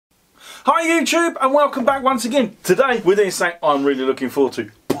Hi YouTube and welcome back once again. Today we're doing something I'm really looking forward to.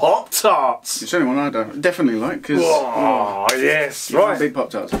 Pop-Tarts. It's the only one I don't definitely like because yes, right. Big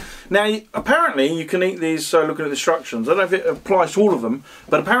Pop-Tarts. Now apparently you can eat these, so looking at the instructions, I don't know if it applies to all of them,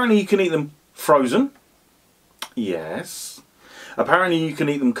 but apparently you can eat them frozen. Yes. Apparently you can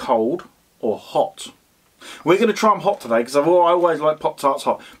eat them cold or hot. We're going to try them hot today because I always like Pop-Tarts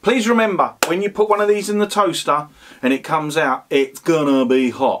hot. Please remember, when you put one of these in the toaster and it comes out, it's going to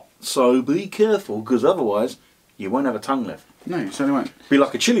be hot. So be careful because otherwise you won't have a tongue left. No, you certainly won't. Be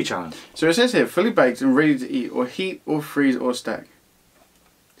like a chili challenge. So it says here, fully baked and ready to eat or heat or freeze or stack.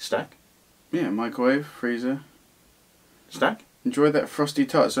 Stack? Yeah, microwave, freezer. Stack? Enjoy that frosty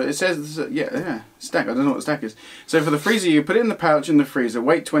tart. So it says, yeah, stack. I don't know what stack is. So for the freezer, you put it in the pouch in the freezer,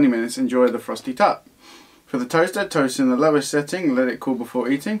 wait 20 minutes, enjoy the frosty tart. For the toaster, toast in the lowest setting, let it cool before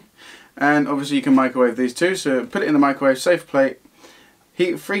eating. And obviously you can microwave these too, so put it in the microwave, safe plate,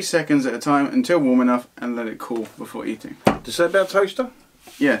 heat 3 seconds at a time until warm enough and let it cool before eating. Did you say about toaster?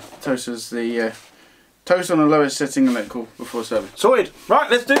 Yeah, toaster's the toast on the lowest setting and let it cool before serving. Sorted. Right,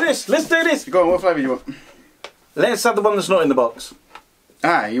 let's do this. Let's do this. Go on, what flavour do you want? Let's have the one that's not in the box.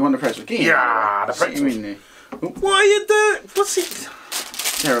 Ah, you want the pretzel? Yeah, the pretzel. What are you doing? What's it?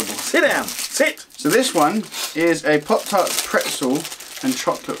 Terrible. Sit down. Sit. So this one is a Pop-Tart pretzel and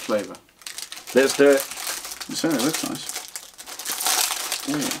chocolate flavour. Let's do it. It certainly looks nice.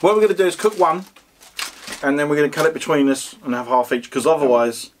 Ooh. What we're going to do is cook one, and then we're going to cut it between us and have half each, because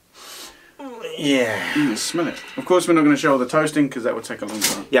otherwise, yeah. Smell it. Of course, we're not going to show all the toasting because that would take a long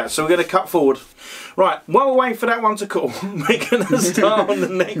time. Yeah, so we're going to cut forward. Right, while we're waiting for that one to cool, we're going to start on the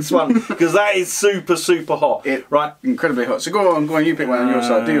next one, because that is super, super hot. Right, incredibly hot. So go on, you pick one on your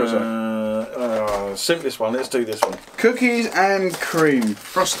side. Do your side. Simplest one. Let's do this one. Cookies and cream.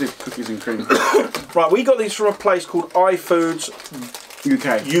 Frosted cookies and cream. Right, we got these from a place called iFoods UK.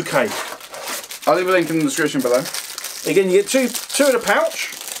 I'll leave a link in the description below. Again, you get two in a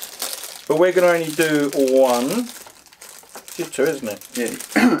pouch, but we're going to only do one. It's two, isn't it? Yeah.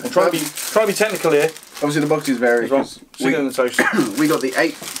 We'll try to be technical here. Obviously the boxes vary. Well. We got the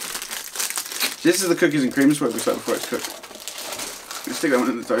 8. So this is the cookies and cream. This is what we start before it's cooked. Let's stick that one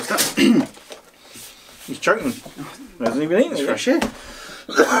in the toaster. He's choking. He hasn't even eaten it. Fresh here.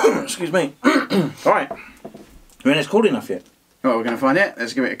 Excuse me. Alright. When it's cold enough yet? Oh, we're going to find it.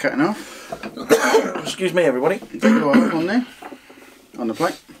 Let's give it a cutting off. Excuse me, everybody. Take a while on there. On the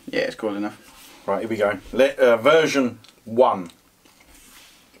plate. Yeah, it's cold enough. Right, here we go. Version 1.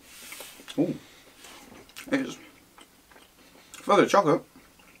 Ooh. It's full of chocolate.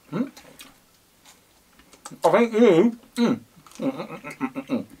 Hmm? I think you...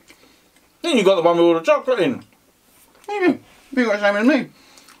 Then you got the one with all the chocolate in. You got the same as me.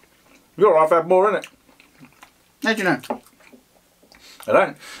 You're right, I've had more in it. How'd you know? I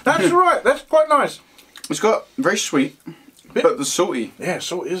don't. That's right, that's quite nice. It's got very sweet, but the salty. Yeah,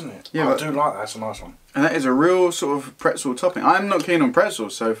 salty, isn't it? Yeah, I do like that, that's a nice one. And that is a real sort of pretzel topping. I'm not keen on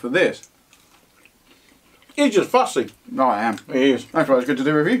pretzels, so for this... He's just fussy. No, I am. He is. That's why it's good to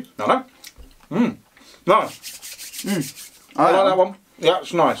do a review. I know. Nice. I like that one. Yeah,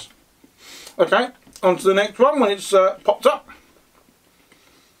 it's nice. Okay, on to the next one when it's popped up.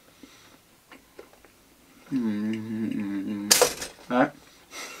 Alright.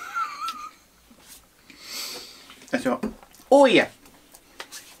 That's hot. Oh yeah.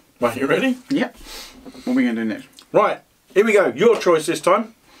 Right, you ready? Yep. What are we going to do next? Right, here we go. Your choice this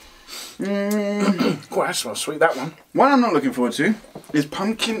time. God, that smells sweet, that one. One I'm not looking forward to is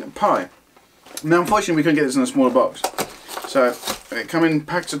pumpkin pie. Now, unfortunately, we couldn't get this in a smaller box. So, it come in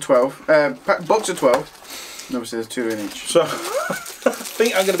packs of 12, box of 12. And obviously, there's 2 in each. So, I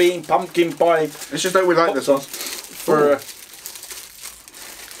think I'm going to be eating pumpkin pie. It's just that we like this one.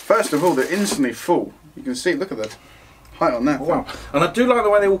 First of all, they're instantly full. You can see, look at the height on that. Wow. And I do like the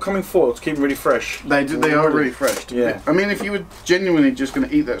way they all come in foil to keep them really fresh. They are really fresh. Yeah. I mean, if you were genuinely just going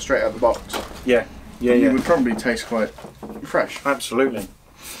to eat that straight out of the box, yeah, it would probably taste quite fresh. Absolutely.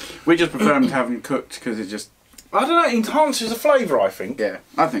 We just prefer them to have them cooked because it just... I don't know, it enhances the flavour, I think. Yeah,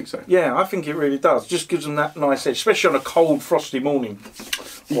 I think so. Yeah, I think it really does. Just gives them that nice edge, especially on a cold, frosty morning.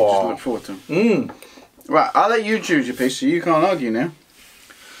 Wow. Just look forward to them. Right, I'll let you choose your piece so you can't argue now.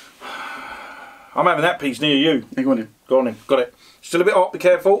 I'm having that piece near you. Hey, go on in. Go on in, got it. Still a bit hot, be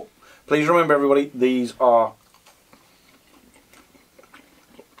careful. Please remember, everybody, these are...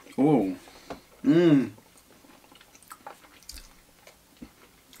 Ooh.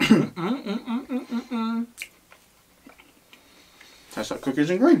 Tastes like cookies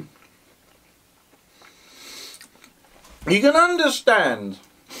and cream. You can understand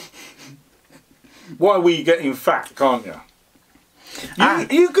why we're getting fat, can't you?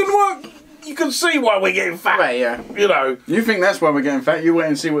 You can work. You can see why we're getting fat. Right, yeah. You know. You think that's why we're getting fat? You wait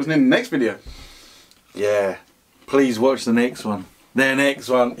and see what's in the next video. Yeah. Please watch the next one. The next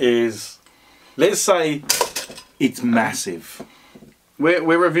one is, let's say, it's massive.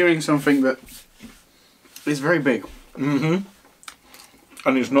 We're reviewing something that is very big. Mm-hmm.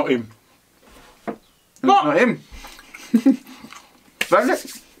 And it's not him. It's not him. That's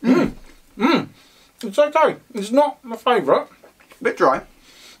it. It's okay. It's not my favourite. Bit dry.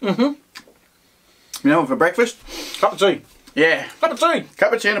 Mm-hmm. You know, for breakfast. Cup of tea. Yeah. Cup of tea.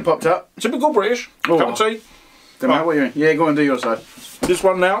 Cappuccino popped up. Typical British. Oh. Cup of tea. Don't matter what you're in. Yeah, go and do your side. This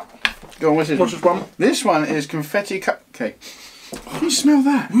one now. Go on, what's this? What's this one? This one is confetti cupcake. Can you smell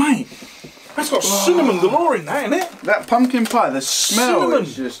that? Mate, that's got cinnamon galore in that, isn't it? That pumpkin pie, the smell Cinnamon.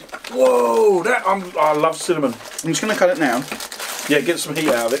 is just... Whoa, I love cinnamon. I'm just going to cut it now. Yeah, get some heat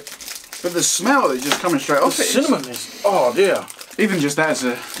out of it. But the smell is just coming straight off The it. cinnamon is, oh dear. Even just that as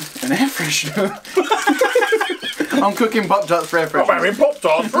an air freshener. I'm cooking Pop-Tarts for air I'm fresheners. having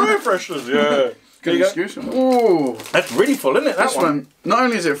Pop-Tarts for air fresheners, yeah. Good excuse. Ooh. That's really full, isn't it, that This one, not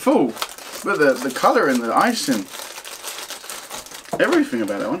only is it full, but the colour and the icing. Everything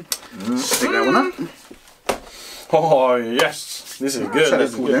about that one. Stick that one up. Oh, yes. This is good.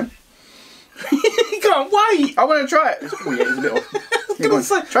 This is good. You can't wait. I want to try it. Oh, yeah, it's a bit off. Go on,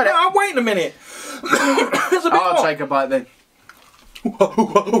 try that. I'll wait a minute. It's a bit I'll hot. take a bite then. Whoa,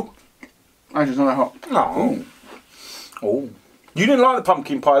 whoa. Actually, it's not that hot. No. Oh. You didn't like the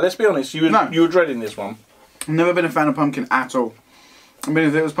pumpkin pie, let's be honest. You were dreading this one. I've never been a fan of pumpkin at all. I mean,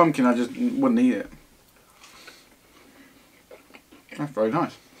 if it was pumpkin, I just wouldn't eat it. That's very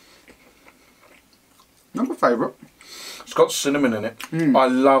nice. Not my favourite. It's got cinnamon in it. I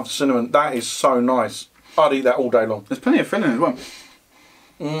love cinnamon. That is so nice. I'd eat that all day long. There's plenty of filling as well.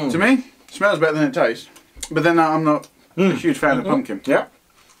 To me, it smells better than it tastes. But then I'm not a huge fan of pumpkin. Yeah.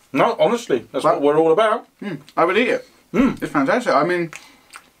 No, honestly, that's what we're all about. I would eat it. It's fantastic. I mean,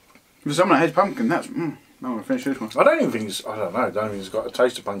 for someone that hates pumpkin, that's... I'm going to finish this one. I don't even think it's... I don't know. I don't think it's got a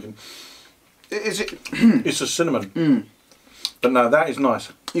taste of pumpkin. Is it... It's a cinnamon. But no, that is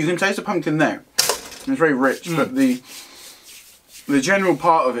nice. You can taste the pumpkin there. It's very rich, but the general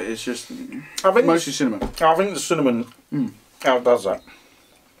part of it is just mostly cinnamon. I think the cinnamon outdoes that.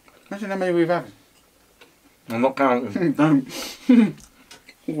 Imagine how many we've had. I'm not counting. Don't.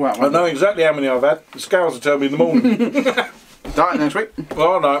 Wow, I know exactly how many I've had. The scales will tell me in the morning. Diet next week?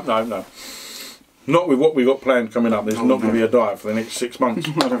 Oh, no. Not with what we've got planned coming up. There's not going to be a diet for the next 6 months.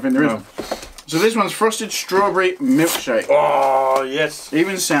 I don't think there is. So this one's frosted strawberry milkshake. Oh, yes.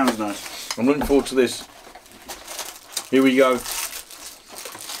 Even sounds nice. I'm looking forward to this. Here we go.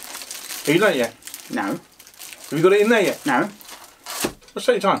 Have you done it yet? No. Have you got it in there yet? No. Let's take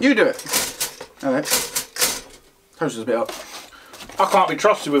your time. You do it. Alright. Toaster's a bit hot. I can't be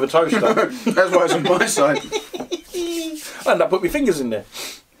trusted with a toaster. That's why it's on my side. I end up putting my fingers in there.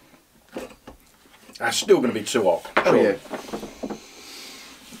 That's still going to be too hot. Oh yeah.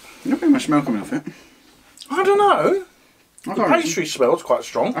 Not very much smell coming off it. I don't know. I The pastry smells quite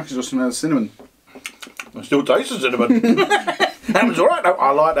strong. I can just smell the cinnamon. I still taste the cinnamon. That was alright though.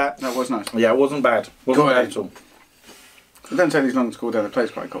 I like that. That was nice. Yeah, it wasn't bad. Wasn't bad at all. It doesn't take these long to cool down. The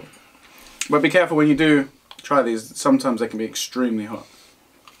plate's quite cold. But be careful when you do try these. Sometimes they can be extremely hot.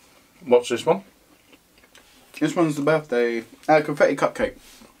 What's this one? This one's the birthday confetti cupcake.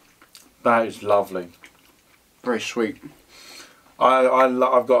 That is lovely. Very sweet.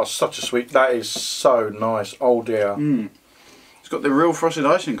 I've got such a sweet. That is so nice. Oh dear. It's got the real frosted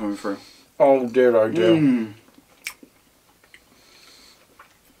icing coming through. Oh dear. Oh dear.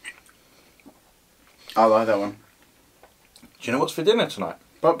 I like that one. Do you know what's for dinner tonight?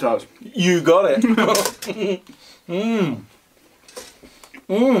 Pop-Tarts. You got it.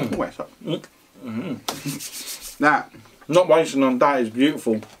 Oh, wait, stop. That. Not wasting on that is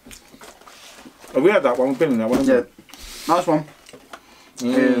beautiful. Have we had that one? We've been in that one, haven't Yeah. Nice one.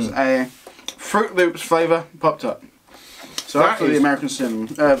 Is a Fruit Loops flavour Pop-Tart. So That that's for the is- American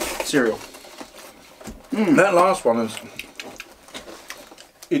cereal. we? That last one is...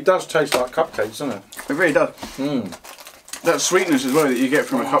 It does taste like cupcakes, doesn't it? It really does. That sweetness as well that you get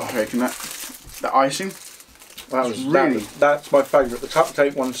from a cupcake and that icing. That's my favourite. The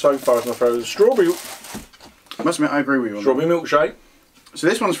cupcake one so far is my favourite. The strawberry Must admit, I agree with you on that. strawberry milkshake. So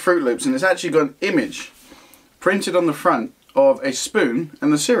this one's Fruit Loops, and it's actually got an image printed on the front of a spoon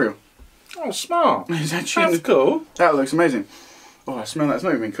and the cereal. Oh, smart. It's actually That's cool. That looks amazing. Oh, I smell that. It's not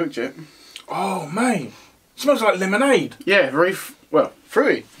even been cooked yet. Oh, mate. It smells like lemonade. Yeah, very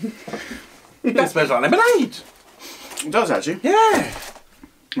fruity. That smells like lemonade. It does actually. Yeah.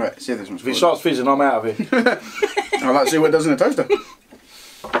 Right, see if this one's If it starts fizzing, I'm out of here. I'd like to see what it does in a toaster.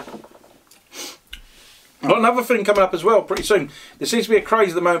 Got another thing coming up as well pretty soon. There seems to be a craze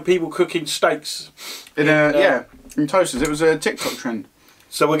at the moment, people cooking steaks. Yeah, in toasters. It was a TikTok trend.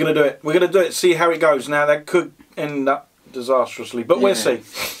 So we're going to do it. We're going to do it, see how it goes. Now, that could end up disastrously, but we'll see.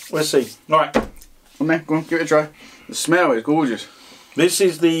 We'll see. Right. On there, go on, give it a try. The smell is gorgeous. This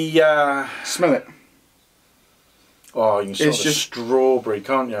is the... Smell it. Oh, you can smell the strawberry,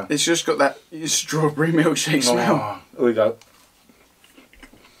 can't you? It's just got that strawberry milkshake smell. Here we go.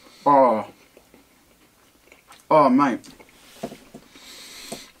 Oh. Oh, mate.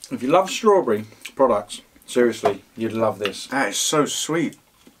 If you love strawberry products, seriously, you'd love this. That is so sweet.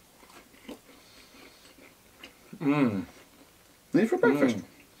 Mmm. Need for breakfast.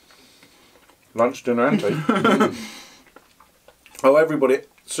 Lunch, dinner and tea. Oh, everybody,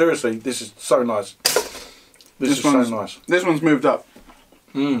 seriously, this is so nice. This is so nice. This one's moved up.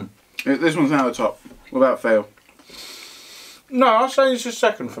 This one's now the top, without fail. No, I'll say it's just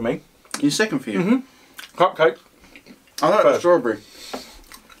second for me. You're second for you? Cupcake. I like the strawberry.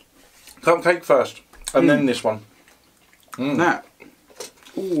 Cupcake first, and then this one. That.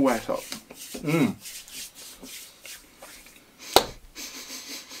 Ooh, way top.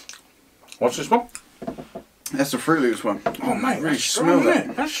 What's this one? That's the Fruit Loops one. Oh, mate, really that's smell strong, that.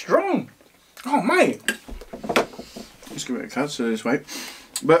 mate. That's strong. Oh, mate. Let's give it a cut so this way.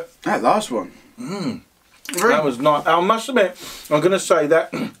 But that last one. That was nice. I must admit, I'm going to say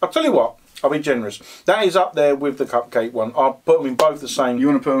that. I'll tell you what. I'll be generous. That is up there with the cupcake one. I'll put them in both the same. You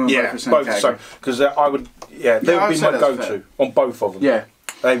want to put them in both the same? Both the same. Because I would. Yeah, they would be my go-to on both of them. Yeah,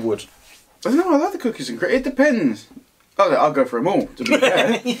 they would. I don't know. I like the cookies and cream. It depends. I'll go for them all. To be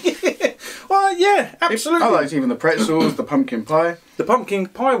fair. Well, yeah, absolutely. I liked even the pretzels, the pumpkin pie. The pumpkin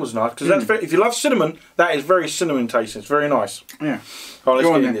pie was nice because that's very, if you love cinnamon, that is very cinnamon tasting. It's very nice. Yeah. Oh, let's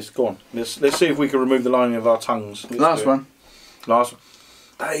get in this. Go on. Let's see if we can remove the lining of our tongues. Last one. Last one.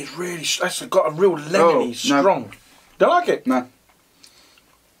 That is really. That's got a real lemony, strong. No. Don't like it? No.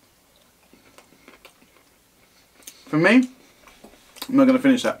 For me, I'm not going to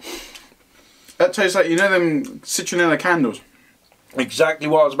finish that. That tastes like, you know them citronella candles? Exactly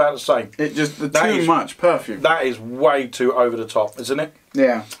what I was about to say. It just, too much perfume. That is way too over the top, isn't it?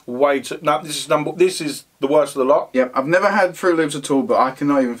 Yeah. Way too. No, this is the worst of the lot. Yep, I've never had Fruit Loops at all, but I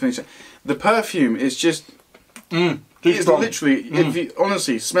cannot even finish it. The perfume is just... It's literally, if you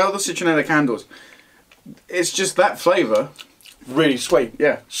honestly smell the citronella candles, it's just that flavour. Really sweet.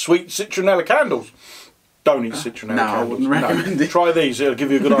 Yeah. Sweet citronella candles. Don't eat citronella candles. I wouldn't recommend it. Try these, it'll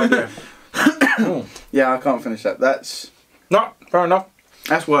give you a good idea. Yeah, I can't finish that. That's... No, fair enough.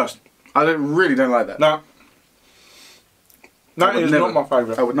 That's worse. I really don't like that. No. That is not my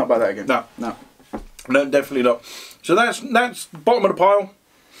favourite. I would not buy that again. No. No. No, definitely not. So that's bottom of the pile.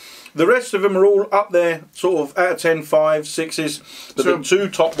 The rest of them are all up there, sort of out of 10, 5, 6s. But the two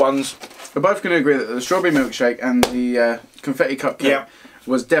top ones. We're both going to agree that the strawberry milkshake and the confetti cupcake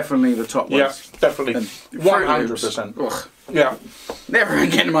was definitely the top ones. Yeah, definitely. 100%. Yeah. Never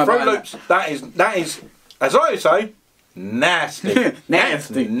again in my Fruit Loops, that is, as I say, nasty.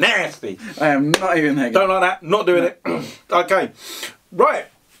 Nasty. Nasty. I am not even there. Don't like that. Not doing it. Okay. Right.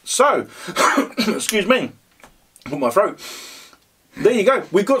 So, excuse me. Put my throat. There you go.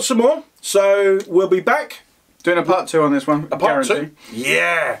 We've got some more. So we'll be back. Doing a part 2 on this one. A part 2?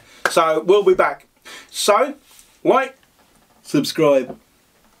 Yeah. So we'll be back. So, like, subscribe,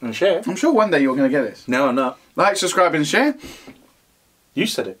 and share. I'm sure one day you're going to get this. No, I'm not. Like, subscribe and share. You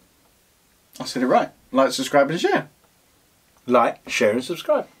said it. I said it right. Like, subscribe and share. Like, share and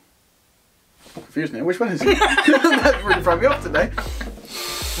subscribe. Confused me. Which one is it? That really threw me off today.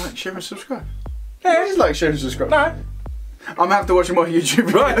 Like, share and subscribe. Yeah, it is like, share and subscribe. No. I'm going to have to watch more YouTube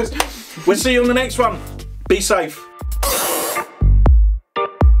videos. Right. We'll see you on the next one. Be safe.